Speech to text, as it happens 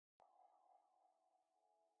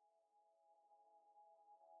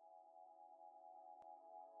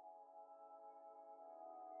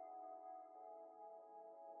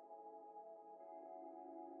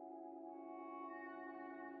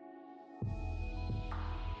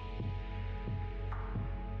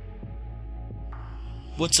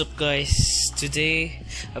What's up guys, today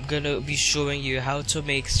I'm gonna be showing you how to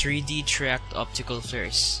make 3D tracked optical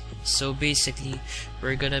flares. So basically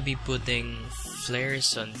we're gonna be putting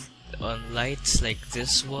flares on lights like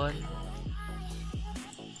this one,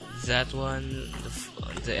 that one,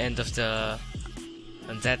 on the end of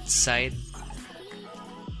on that side,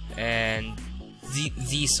 and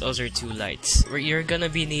these other two lights. You're gonna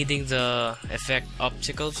be needing the effect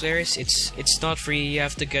optical flares. It's not free, you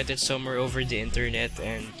have to get it somewhere over the internet,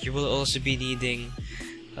 and you will also be needing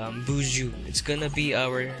Boujou. It's gonna be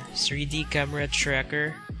our 3D camera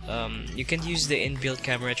tracker. You can use the inbuilt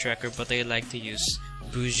camera tracker, but I like to use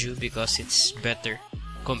Boujou because it's better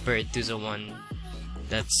compared to the one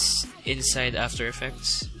that's inside After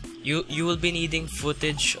Effects. You will be needing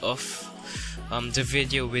footage of the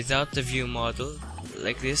video without the view model,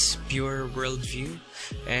 like this pure world view,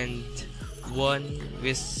 and one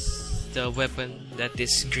with the weapon that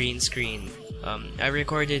is green screen. I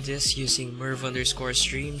recorded this using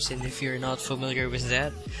Merv_streams, and if you're not familiar with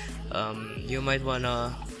that, you might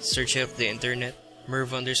wanna search up the internet,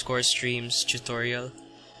 Merv_streams tutorial.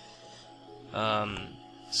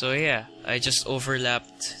 So yeah, I just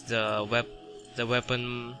overlapped the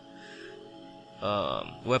weapon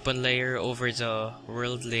layer over the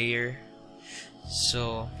world layer,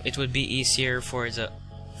 so it would be easier for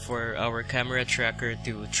our camera tracker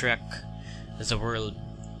to track the world.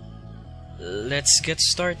 Let's get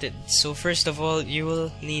started. So first of all, you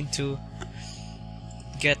will need to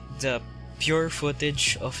get the pure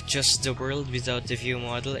footage of just the world without the view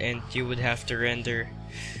model, and you would have to render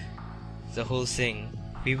the whole thing.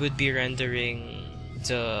 We would be rendering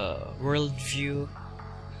the world view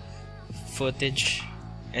footage,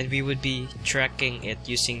 and we would be tracking it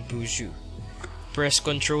using Boujou. Press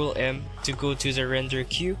Ctrl M to go to the render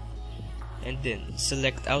queue, and then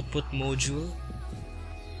select output module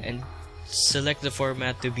and select the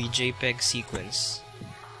format to be JPEG sequence.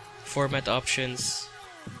 Format options,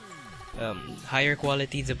 higher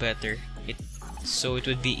quality the better, so it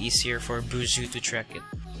would be easier for Boujou to track it.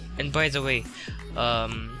 And by the way,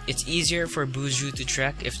 it's easier for Boujou to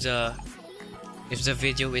track if the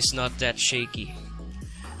video is not that shaky.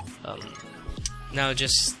 Now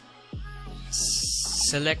just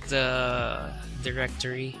select the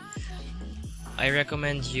directory. I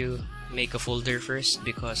recommend you make a folder first,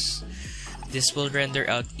 because this will render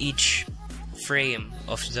out each frame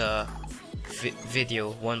of the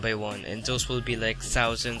video one by one, and those will be like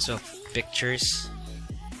thousands of pictures.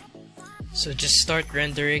 So just start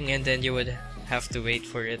rendering, and then you would have to wait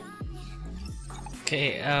for it.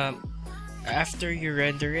 Okay, after you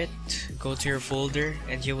render it, go to your folder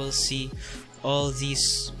and you will see all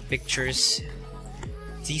these pictures.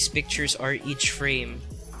 These pictures are each frame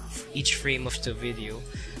of the video.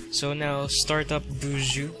 So now start up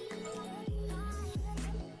Boujou.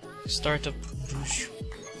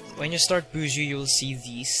 When you start Boujou, you'll see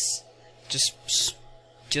these.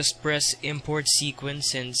 Just press import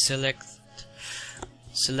sequence and select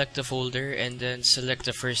the folder, and then select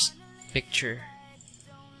the first picture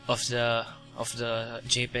of the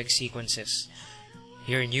JPEG sequences.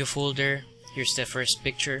 Here, new folder, here's the first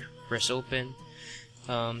picture, press open.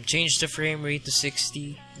 Change the frame rate to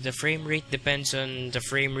 60. The frame rate depends on the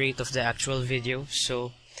frame rate of the actual video,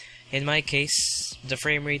 so in my case the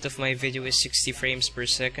frame rate of my video is 60 frames per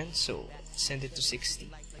second, so send it to 60.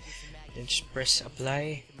 Then just press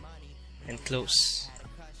apply and close.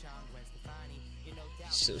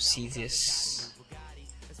 So see this.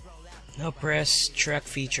 Now press track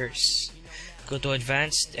features. Go to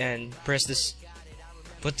advanced and press this.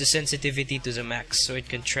 Put the sensitivity to the max so it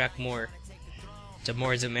can track more. The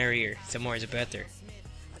more the merrier, the more the better.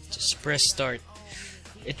 Just press start.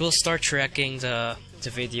 It will start tracking the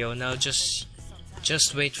video. Now just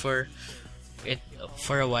wait for it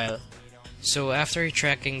for a while. So after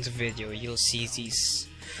tracking the video, you'll see these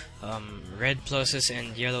red pluses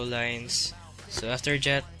and yellow lines. So after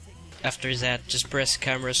that, just press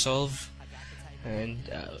camera solve and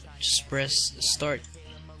just press start.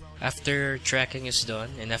 After tracking is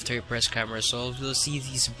done, and after you press camera solve, you'll see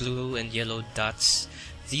these blue and yellow dots.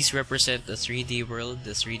 These represent the 3D world,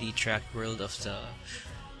 the 3D tracked world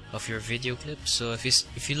of your video clip. So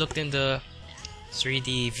if you looked in the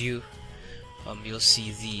 3D view, you'll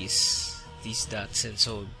see these dots, and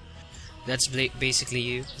so that's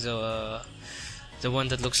basically the one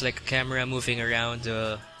that looks like a camera moving around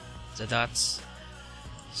the dots.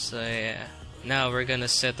 So yeah, now we're gonna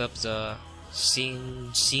set up the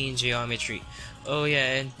scene geometry. Oh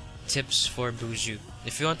yeah, and tips for Boujou.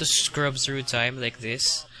 If you want to scrub through time like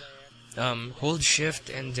this, hold shift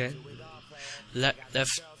and then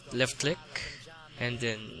left click, and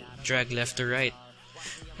then drag left to right.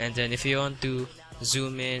 And then if you want to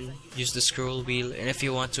zoom in, use the scroll wheel, and if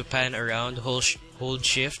you want to pan around, hold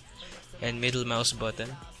shift and middle mouse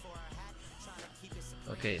button.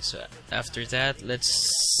 Okay, so after that,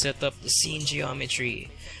 let's set up the scene geometry.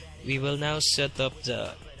 We will now set up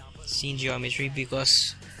the scene geometry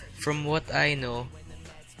because from what I know,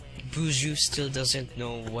 Boujou still doesn't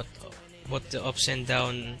know what the ups and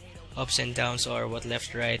downs are, what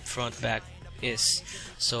left, right, front, back is.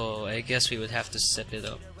 So I guess we would have to set it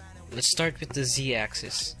up. Let's start with the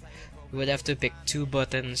Z-axis. We would have to pick two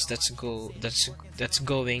buttons that's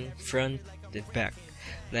going front and back,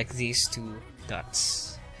 like these two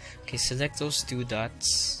dots. Okay, select those two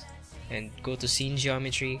dots and go to scene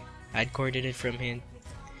geometry, add coordinate from hint,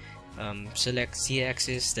 select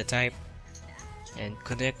Z-axis, the type, and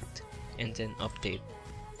connect, and then update.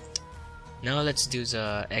 Now let's do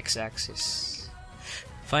the X-axis.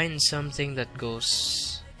 Find something that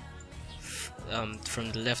goes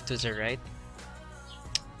from the left to the right,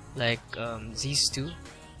 like these two,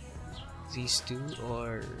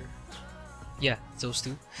 or yeah, those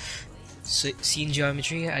two. So, scene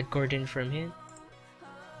geometry, add coordinate from hint,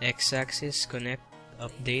 X-axis, connect,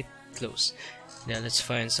 update, close. Now let's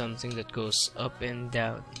find something that goes up and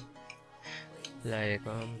down, like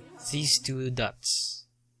these two dots.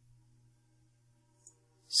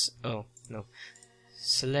 Oh no,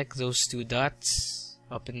 select those two dots,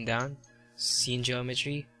 up and down, scene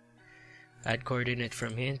geometry, add coordinate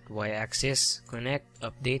from hint, Y-axis, connect,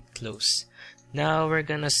 update, close. Now we're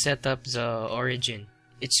gonna set up the origin.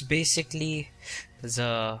 It's basically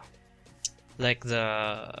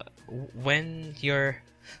when your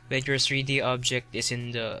 3D object is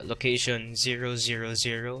in the location 0, 0,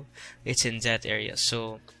 0, it's in that area.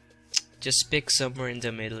 So just pick somewhere in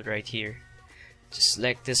the middle right here. Just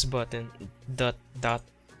select this button, dot,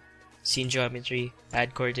 scene geometry,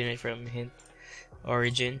 add coordinate from hint,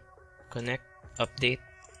 origin, connect, update,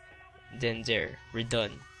 then there, we're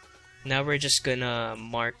done. Now we're just gonna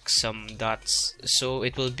mark some dots so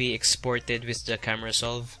it will be exported with the camera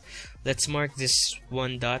solve. Let's mark this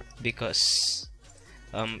one dot because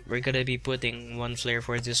we're gonna be putting one flare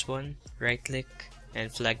for this one. Right click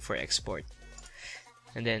and flag for export.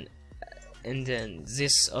 And then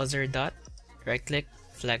this other dot, right click,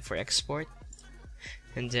 flag for export.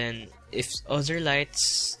 And then if other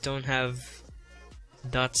lights don't have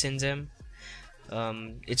dots in them,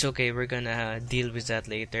 it's okay, we're gonna deal with that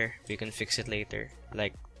later. We can fix it later,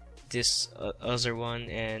 like this other one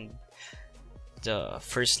and the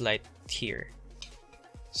first light here.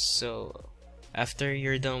 So after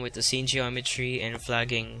you're done with the scene geometry and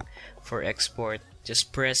flagging for export,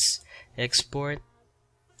 just press export,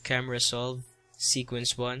 camera solve,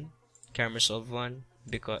 sequence 1, camera solve 1,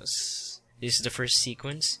 because this is the first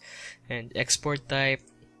sequence, and export type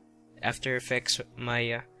After Effects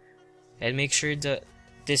Maya, and make sure that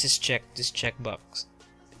this is checked, this checkbox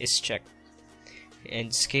is checked,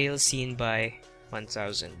 and scale scene by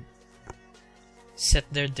 1000. Set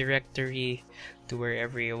the directory to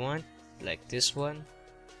wherever you want, like this one,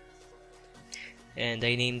 and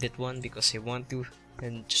I named it 1 because I want to,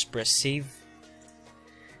 and just press save.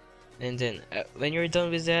 And then when you're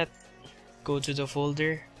done with that, go to the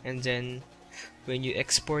folder, and then when you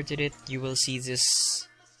exported it, you will see this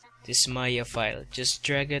Maya file. Just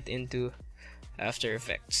drag it into After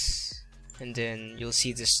Effects, and then you'll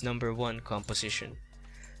see this number 1 composition.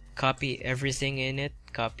 Copy everything in it,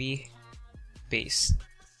 copy, paste.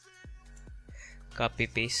 Copy,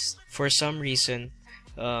 paste. For some reason,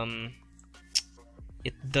 it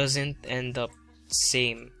doesn't end up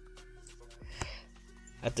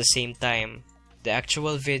at the same time. The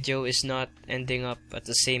actual video is not ending up at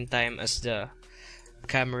the same time as the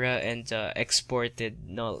camera and the exported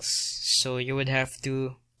nulls. So you would have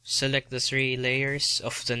to select the 3 layers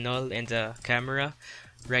of the null and the camera,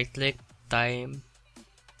 right click, time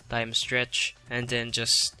stretch, and then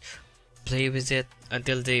just play with it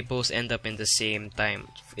until they both end up in the same time.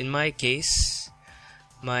 In my case,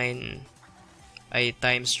 I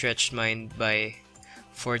time stretched mine by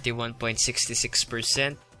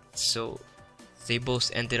 41.66%, so they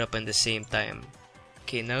both ended up in the same time.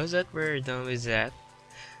 Okay, now that we're done with that,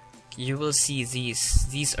 you will see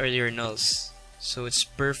these are your nulls. So it's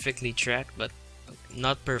perfectly tracked, but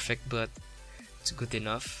not perfect, but it's good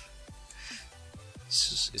enough.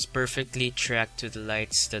 So it's perfectly tracked to the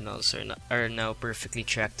lights. The nulls are now perfectly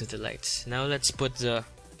tracked to the lights. Now let's put the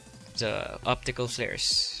optical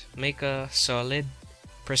flares. Make a solid,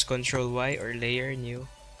 press Ctrl Y or layer new,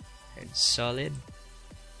 and solid.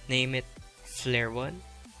 Name it flare 1.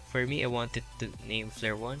 For me, I want it to name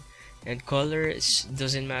flare 1. And color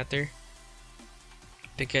doesn't matter.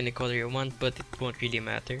 pick any color you want, but it won't really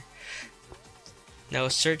matter. Now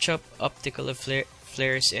search up optical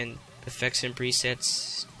flares and effects and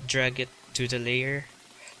presets, drag it to the layer,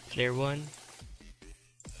 flare 1,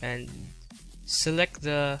 and select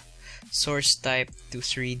the source type to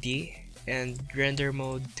 3D and render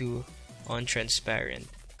mode to on transparent.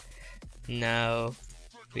 Now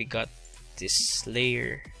we got this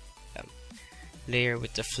layer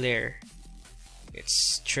with the flare.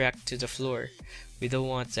 It's tracked to the floor. We don't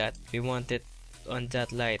want that. We want it on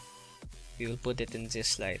that light. We will put it in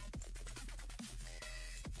this light.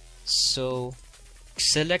 So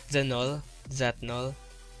select the null, that null,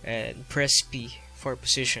 and press P for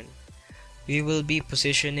position. We will be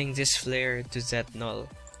positioning this flare to that null.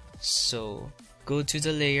 So go to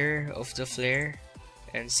the layer of the flare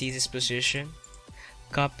and see this position.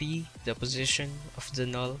 Copy the position of the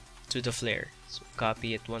null to the flare. So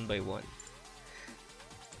copy it one by one.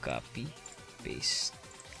 Copy, paste,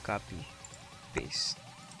 copy, paste.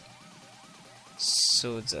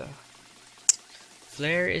 So the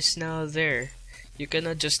flare is now there. You can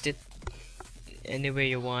adjust it any way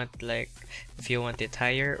you want, like if you want it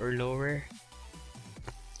higher or lower,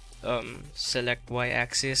 select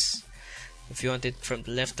y-axis. If you want it from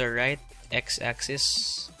the left or right,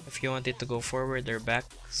 x-axis. If you want it to go forward or back,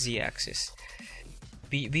 z-axis.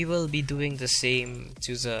 We will be doing the same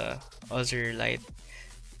to the other light.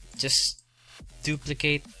 Just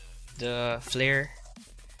duplicate the flare,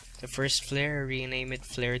 the first flare, rename it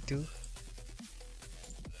flare 2.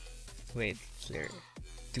 Wait, flare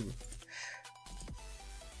 2.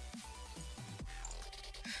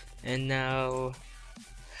 And now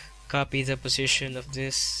copy the position of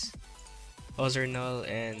this other null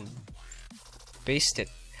and paste it.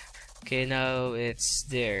 Okay, now it's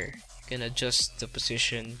there. You can adjust the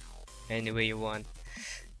position any way you want.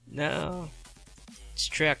 Now it's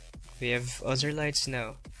tracked. We have other lights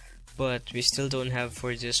now, but we still don't have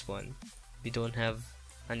for this one. We don't have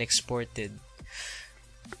an exported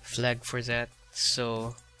flag for that.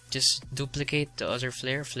 So just duplicate the other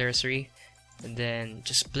flare, flare 3, and then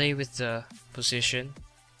just play with the position.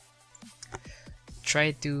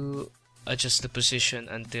 Try to adjust the position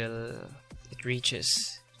until it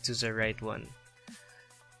reaches to the right one,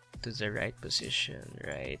 to the right position,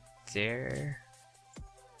 right there.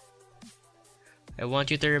 I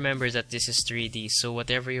want you to remember that this is 3D, so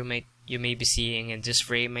whatever you may be seeing in this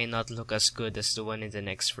frame may not look as good as the one in the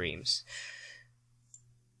next frames.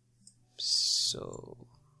 So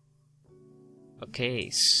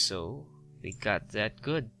okay, so we got that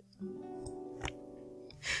good.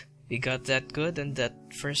 We got that good on that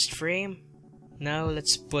first frame. Now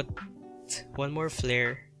let's put one more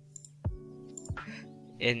flare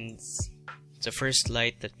in the first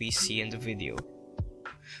light that we see in the video.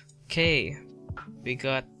 Okay, we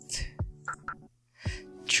got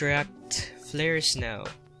tracked flares now.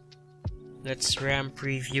 Let's RAM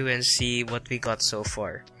preview and see what we got so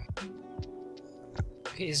far.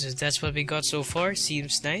 Okay, so that's what we got so far.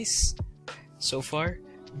 Seems nice so far,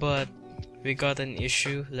 but we got an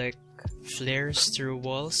issue like flares through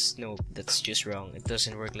walls. No, that's just wrong. It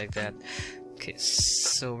doesn't work like that. Okay,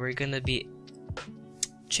 so we're gonna be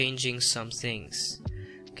changing some things.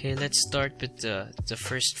 Okay, let's start with the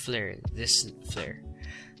first flare, this flare.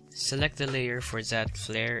 Select the layer for that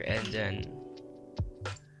flare and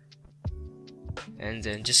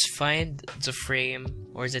then just find the frame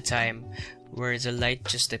or the time where the light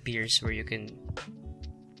just appears, where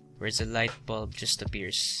the light bulb just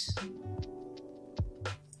appears.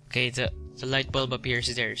 Okay, the light bulb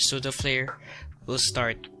appears there, so the flare will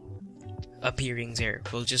start appearing there.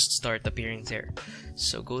 Will just start appearing there.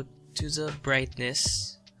 So go to the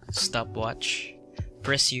brightness, stopwatch,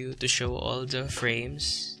 press U to show all the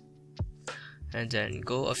frames, and then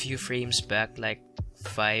go a few frames back, like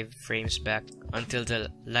 5 frames back, until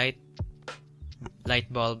the light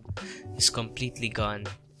bulb is completely gone.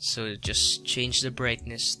 So just change the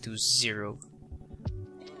brightness to 0.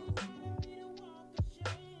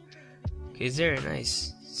 Okay, there,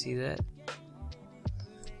 nice. See that?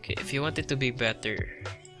 Okay, if you want it to be better,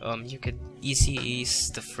 you could easy ease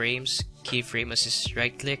the frames, keyframe assist,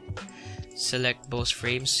 right click, select both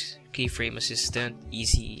frames, keyframe assistant,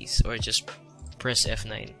 easy ease, or just press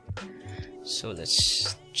F9. So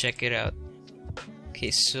let's check it out. Okay,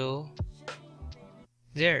 so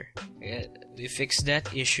there, we fixed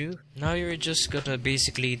that issue. Now you're just gonna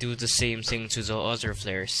basically do the same thing to the other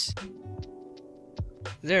flares.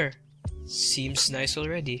 There, seems nice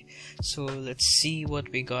already. So let's see what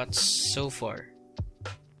we got so far.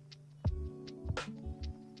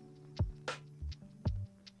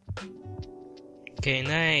 Okay,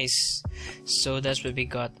 nice. So that's what we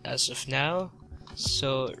got as of now.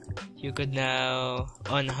 So you could now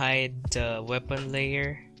unhide the weapon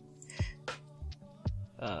layer.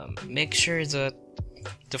 Make sure that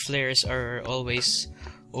the flares are always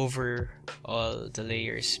over all the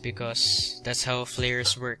layers, because that's how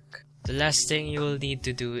flares work. The last thing you will need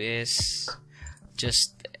to do is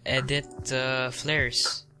just edit the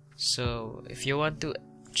flares. So if you want to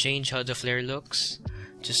change how the flare looks,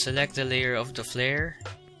 just select the layer of the flare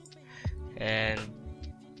and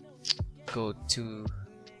go to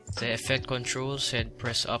the effect controls and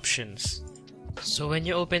press options. So when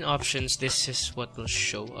you open options, this is what will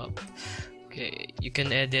show up. Okay, you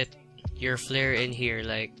can edit your flare in here,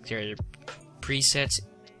 like your presets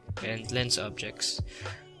and lens objects.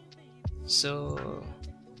 So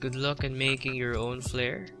good luck in making your own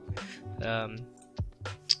flare.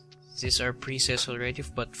 These are presets already,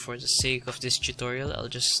 but for the sake of this tutorial, I'll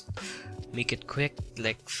just make it quick,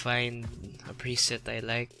 like find a preset I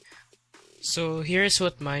like. So here's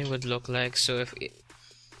what mine would look like. So if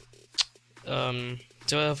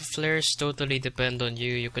the flares totally depend on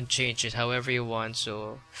you. You can change it however you want.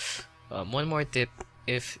 So one more tip: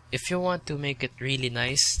 if you want to make it really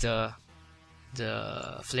nice, the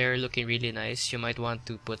flare looking really nice, you might want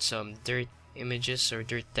to put some dirt images or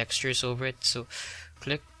dirt textures over it. So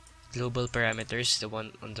click global parameters, the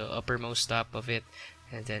one on the uppermost top of it,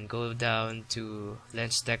 and then go down to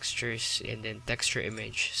lens textures and then texture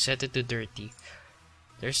image, set it to dirty.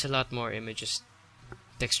 There's a lot more images,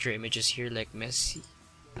 texture images here, like messy,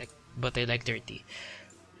 but I like dirty.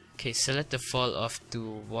 Okay, select the fall off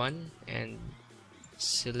to 1 and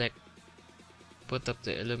select, put up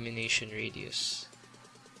the illumination radius.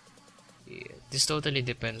 Yeah, this totally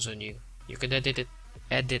depends on you. You can edit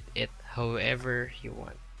it however you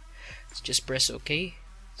want. So just press OK.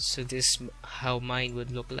 So this is how mine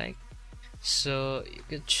would look like. So you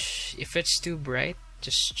could, if it's too bright,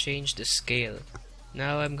 just change the scale.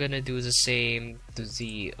 Now I'm gonna do the same to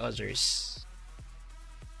the others.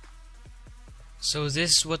 So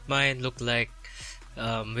this is what mine look like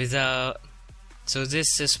without. So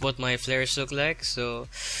this is what my flares look like. So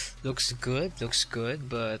looks good,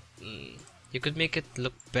 but you could make it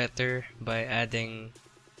look better by adding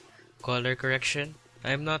color correction.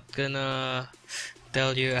 I'm not gonna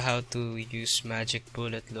tell you how to use magic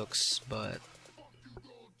bullet looks, but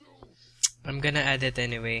I'm gonna add it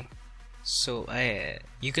anyway. So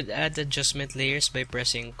you could add adjustment layers by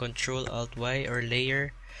pressing Ctrl Alt Y or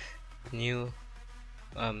layer, new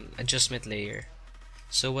adjustment layer.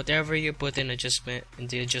 So whatever you put in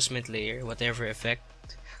the adjustment layer, whatever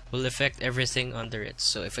effect will affect everything under it.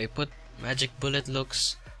 So if I put magic bullet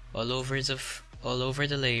looks all over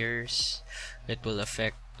the layers, it will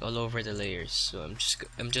affect all over the layers. So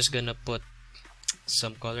I'm just gonna put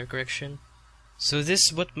some color correction. So this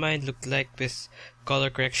is what mine looked like with color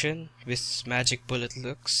correction with magic bullet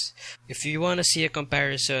looks. If you want to see a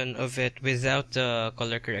comparison of it without the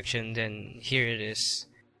color correction, then here it is.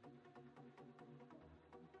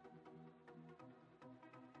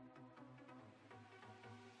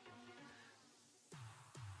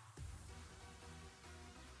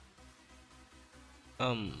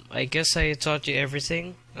 I guess I taught you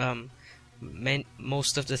everything.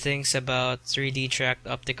 Most of the things about 3D tracked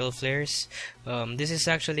optical flares. This is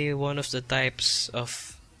actually one of the types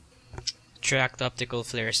of tracked optical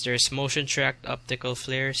flares. There's motion tracked optical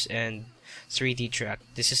flares and 3D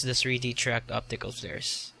tracked. This is the 3D tracked optical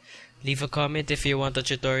flares. Leave a comment if you want a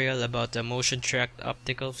tutorial about the motion tracked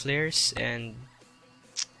optical flares, and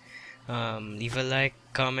leave a like,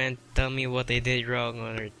 comment, tell me what I did wrong,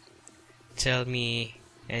 or tell me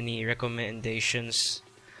any recommendations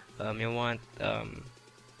you want.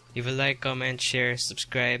 Leave a like, comment, share,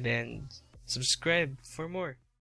 subscribe, and subscribe for more.